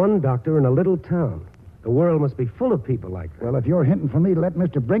doctor. I'm one doctor in a little town. The world must be full of people like that. Well, if you're hinting for me to let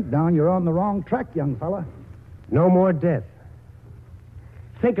Mr. Brink down, you're on the wrong track, young fella. No more death.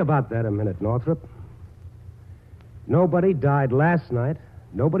 Think about that a minute, Northrop. Nobody died last night.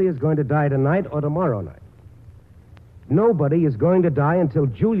 Nobody is going to die tonight or tomorrow night. Nobody is going to die until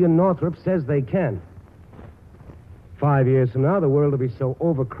Julian Northrop says they can. 5 years from now, the world will be so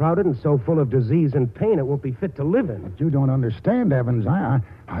overcrowded and so full of disease and pain it won't be fit to live in. But you don't understand, Evans.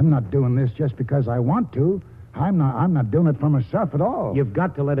 I'm not doing this just because I want to. I'm not doing it for myself at all. You've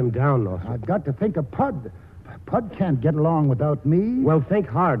got to let him down, Northrop. I've got to think of Pud. Pud can't get along without me. Well, think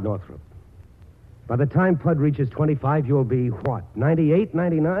hard, Northrop. By the time Pud reaches 25, you'll be, what, 98,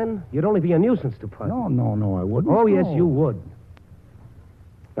 99? You'd only be a nuisance to Pud. No, I wouldn't. Oh, yes, you would.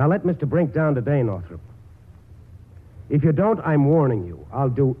 Now, let Mr. Brink down today, Northrop. If you don't, I'm warning you. I'll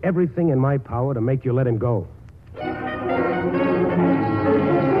do everything in my power to make you let him go.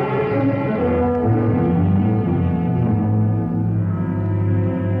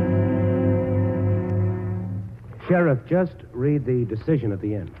 Sheriff, just read the decision at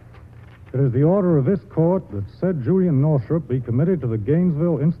the end. It is the order of this court that said Julian Northrop be committed to the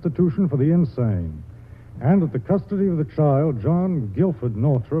Gainesville Institution for the Insane, and that the custody of the child, John Guilford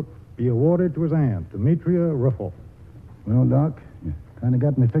Northrop, be awarded to his aunt, Demetria Riffle. Well, Doc, you kind of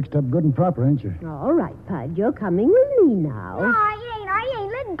got me fixed up good and proper, ain't you? All right, Pud, you're coming with me now. No, I ain't.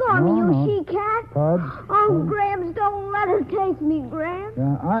 Let go of me, you she-cat. Pud? Oh, Grams, don't let her take me, Grams.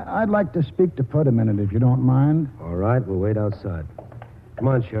 Yeah, I'd like to speak to Pud a minute, if you don't mind. All right, we'll wait outside. Come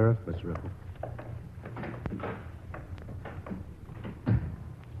on, Sheriff, Miss Riffle.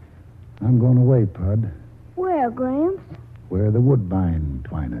 I'm going away, Pud. Where, Grams? Where the woodbine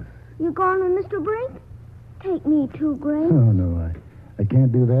twineth. You going with Mr. Brink? Take me too, Grams. Oh, no, I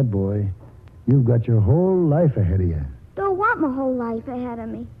can't do that, boy. You've got your whole life ahead of you. Don't want my whole life ahead of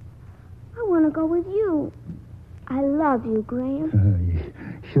me. I want to go with you. I love you, Grams. You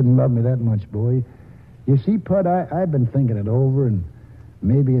shouldn't love me that much, boy. You see, Pud, I've been thinking it over, and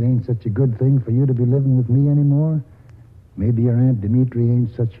maybe it ain't such a good thing for you to be living with me anymore. Maybe your Aunt Dimitri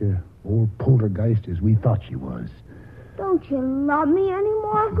ain't such a old poltergeist as we thought she was. Don't you love me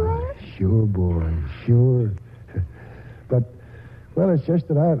anymore, Grams? Sure, boy, sure. But, well, it's just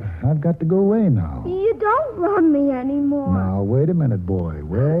that I've got to go away now. You don't love me anymore. Now, wait a minute, boy.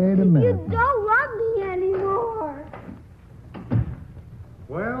 Wait a minute. You don't love me anymore.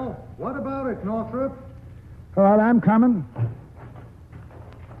 Well, what about it, Northrop? All right, I'm coming.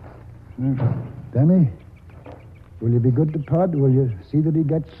 Demi, Will you be good to Pud? Will you see that he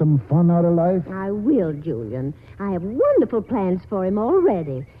gets some fun out of life? I will, Julian. I have wonderful plans for him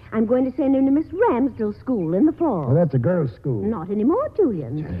already. I'm going to send him to Miss Ramsdell's school in the fall. Well, that's a girls' school. Not anymore,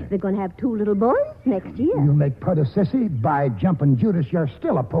 Julian. They're going to have 2 little boys next year. You make Pud a sissy? By jumping Judas, you're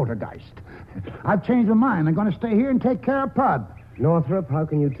still a poltergeist. I've changed my mind. I'm going to stay here and take care of Pud. Northrop, how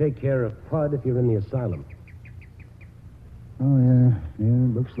can you take care of Pud if you're in the asylum? Oh, yeah.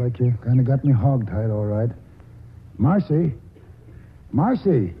 Yeah, looks like you kind of got me hogtied, all right. Marcy.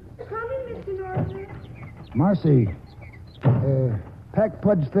 Marcy. Come in, Mr. Northrop. Marcy. Pack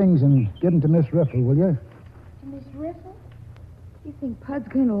Pud's things and give them to Miss Riffle, will you? To Miss Riffle? You think Pud's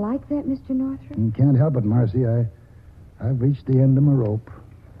going to like that, Mr. Northrop? You can't help it, Marcy. I've reached the end of my rope.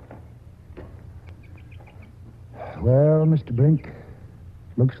 Well, Mr. Brink,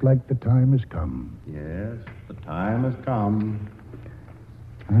 looks like the time has come. Yes, the time has come.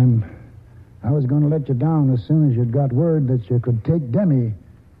 I was going to let you down as soon as you'd got word that you could take Demi.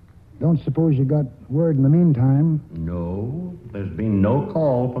 Don't suppose you got word in the meantime? No, there's been no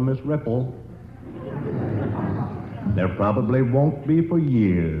call for Miss Ripple. There probably won't be for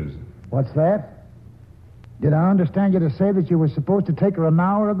years. What's that? Did I understand you to say that you were supposed to take her an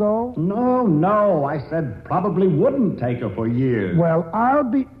hour ago? No, I said probably wouldn't take her for years. Well,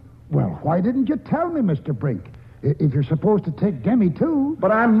 Well, why didn't you tell me, Mr. Brink? If you're supposed to take Demi, too.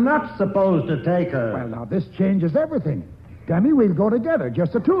 But I'm not supposed to take her. Well, now, this changes everything. Demi, we'll go together,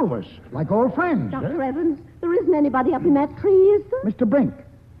 just the 2 of us, like old friends. Dr. Evans, there isn't anybody up in that tree, is there? Mr. Brink,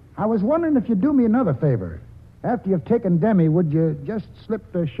 I was wondering if you'd do me another favor. After you've taken Demi, would you just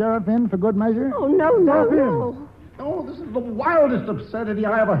slip the sheriff in for good measure? Oh, no. Oh, this is the wildest absurdity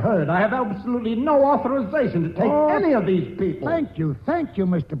I ever heard. I have absolutely no authorization to take any of these people. Thank you,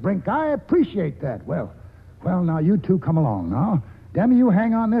 Mr. Brink. I appreciate that. Well, now, you 2 come along now. Demi, you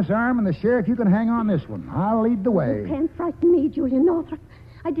hang on this arm, and the sheriff, you can hang on this one. I'll lead the way. You can't frighten me, Julian Northrop.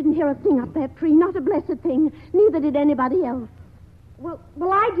 I didn't hear a thing up that tree, not a blessed thing. Neither did anybody else. Well,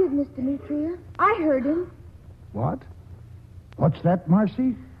 I did, Miss Demetria. I heard him. What? What's that,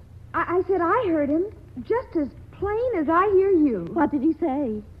 Marcy? I said I heard him, just as plain as I hear you. What did he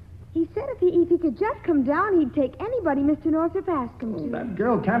say? He said if he could just come down, he'd take anybody Mr. Northrop asked him to. That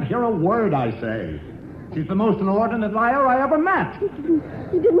girl can't hear a word I say. She's the most inordinate liar I ever met.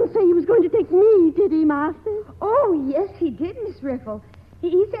 He didn't say he was going to take me, did he, Master? Oh, yes, he did, Miss Riffle.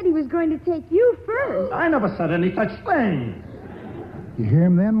 He said he was going to take you first. I never said any such thing. You hear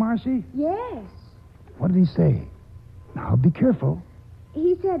him then, Marcy? Yes. What did he say? Now, be careful.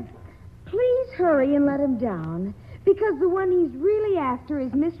 He said, please hurry and let him down, because the one he's really after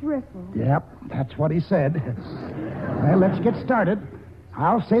is Miss Riffle. Yep, that's what he said. Well, let's get started.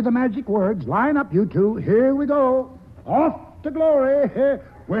 I'll say the magic words. Line up, you 2. Here we go. Off to glory,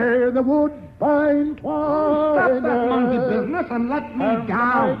 where the woodbine twine. Stop that monkey business and let me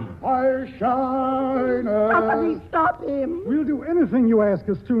down. Fire shine. Somebody stop him. We'll do anything you ask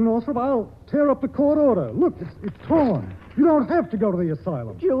us to, Northrop. I'll tear up the court order. Look, it's torn. You don't have to go to the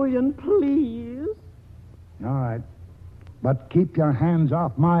asylum. Julian, please. All right. But keep your hands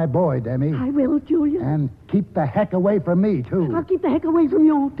off my boy, Demi. I will, Julian. And keep the heck away from me, too. I'll keep the heck away from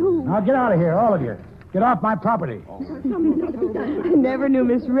you, too. Now, get out of here, all of you. Get off my property. I never knew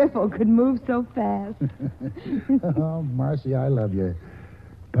Miss Riffle could move so fast. Oh, Marcy, I love you.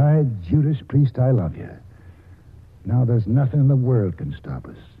 By Judas Priest, I love you. Now there's nothing in the world can stop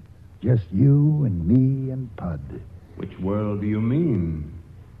us. Just you and me and Pud. Which world do you mean?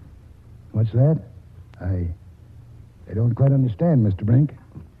 What's that? I don't quite understand, Mr. Brink.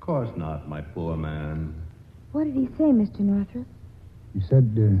 Of course not, my poor man. What did he say, Mr. Northrop? He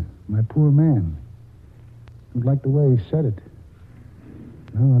said, my poor man. I don't like the way he said it.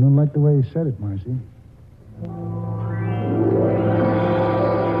 No, I don't like the way he said it, Marcy.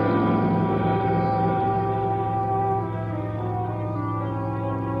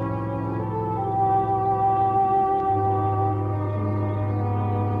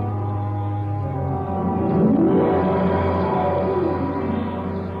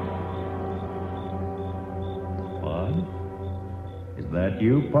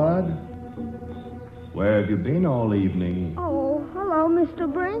 You, Pud? Where have you been all evening? Oh, hello, Mr.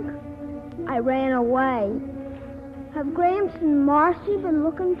 Brink. I ran away. Have Gramps and Marcy been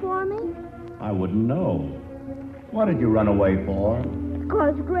looking for me? I wouldn't know. What did you run away for?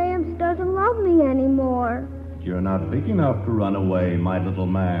 Because Gramps doesn't love me anymore. You're not big enough to run away, my little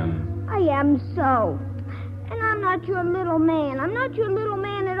man. I am so. And I'm not your little man. I'm not your little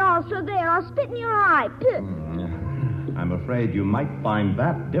man at all, so there, I'll spit in your eye. I'm afraid you might find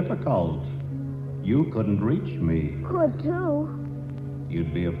that difficult. You couldn't reach me. Could, too.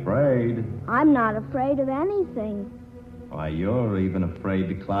 You'd be afraid. I'm not afraid of anything. Why, you're even afraid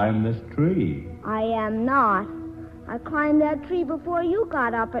to climb this tree. I am not. I climbed that tree before you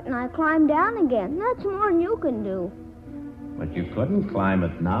got up it, and I climbed down again. That's more than you can do. But you couldn't climb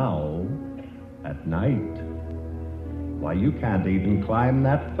it now, at night. Why, you can't even climb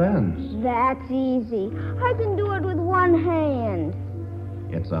that fence. That's easy. I can do it with one hand.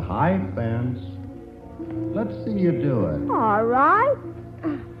 It's a high fence. Let's see you do it. All right.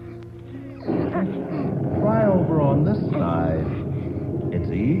 Try over on this side.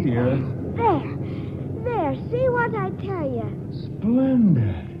 It's easier. There. See what I tell you.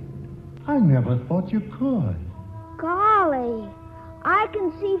 Splendid. I never thought you could. Golly, I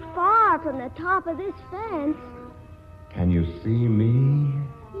can see far from the top of this fence. Can you see me?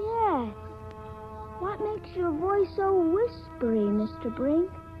 Yes. What makes your voice so whispery, Mr.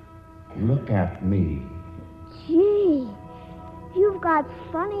 Brink? Look at me. Gee, you've got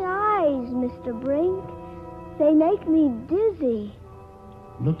funny eyes, Mr. Brink. They make me dizzy.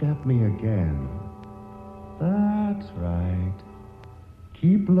 Look at me again. That's right.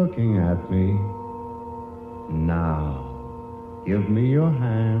 Keep looking at me. Now, give me your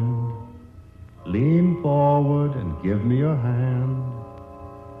hand. Lean forward and give me your hand.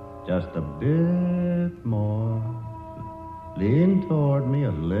 Just a bit more. Lean toward me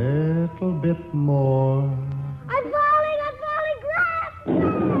a little bit more. I'm falling, grab!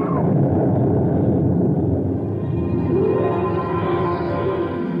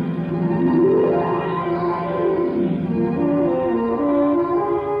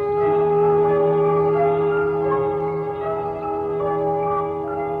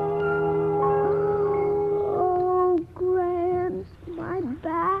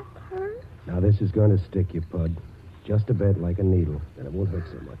 This is going to stick you, Pud. Just a bit, like a needle, and it won't hurt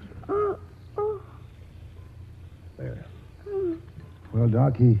so much. There. Well,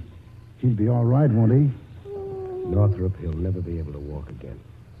 Doc, he'll be all right, won't he? Northrop, he'll never be able to walk again.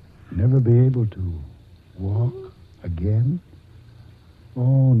 Never be able to walk again?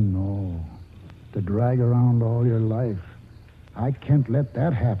 Oh, no. To drag around all your life. I can't let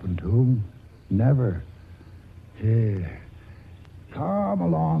that happen to him. Never. Here. Come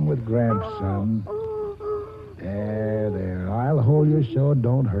along with Gramps, son. There. I'll hold you so it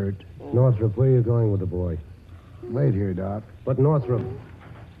don't hurt. Northrop, where are you going with the boy? Wait here, Doc. But Northrop...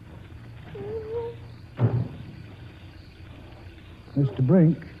 Mr.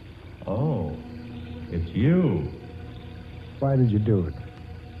 Brink. Oh, it's you. Why did you do it?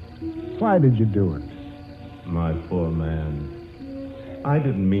 Why did you do it? My poor man. I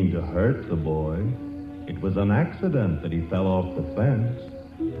didn't mean to hurt the boy. It was an accident that he fell off the fence.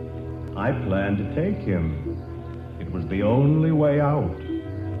 I planned to take him. It was the only way out.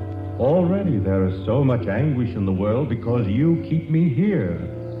 Already there is so much anguish in the world because you keep me here.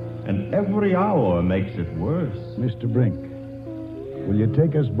 And every hour makes it worse. Mr. Brink, will you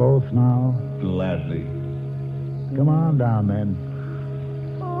take us both now? Gladly. Come on down, then.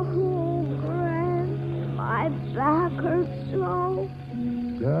 Oh, Grant, my back hurts so.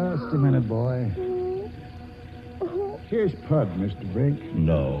 Just a minute, boy. Here's Pud, Mr. Brink.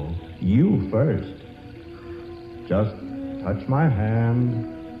 No, you first. Just touch my hand.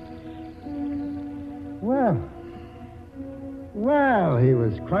 Well, he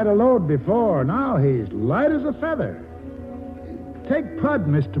was quite a load before. Now he's light as a feather. Take Pud,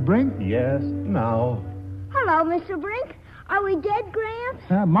 Mr. Brink. Yes, now. Hello, Mr. Brink. Are we dead, Gramps?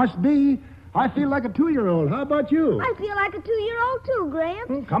 Must be. I feel like a 2-year-old. How about you? I feel like a 2-year-old, too,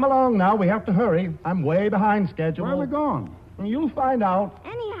 Gramps. Come along now. We have to hurry. I'm way behind schedule. Where are we going? You'll find out.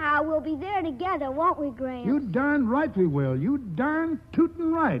 Anyhow, we'll be there together, won't we, Gramps? You darn right we will. You darn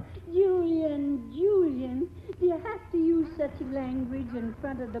tootin' right. Julian, do you have to use such language in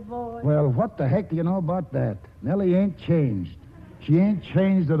front of the boy? Well, what the heck do you know about that? Nellie ain't changed. She ain't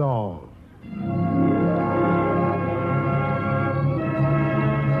changed at all.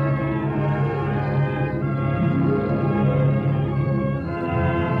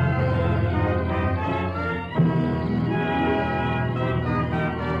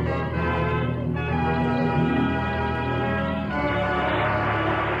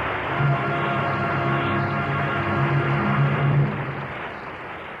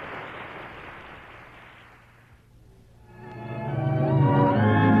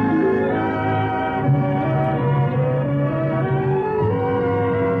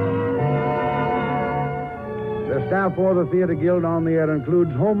 Staff for the Theater Guild on the Air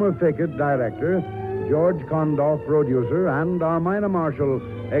includes Homer Fickett, director, George Kondoff, producer, and Armina Marshall,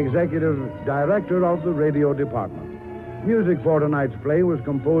 executive director of the radio department. Music for tonight's play was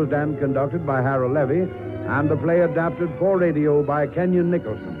composed and conducted by Harold Levy and the play adapted for radio by Kenyon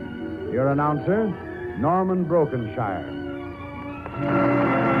Nicholson. Your announcer, Norman Brokenshire.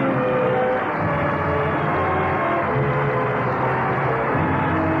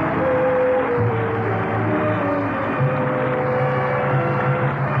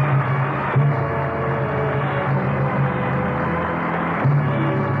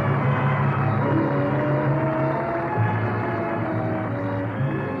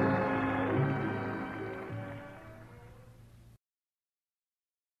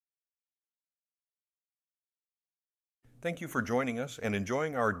 Thank you for joining us and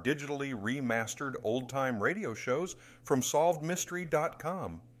enjoying our digitally remastered old-time radio shows from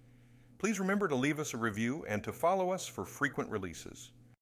SolvedMystery.com. Please remember to leave us a review and to follow us for frequent releases.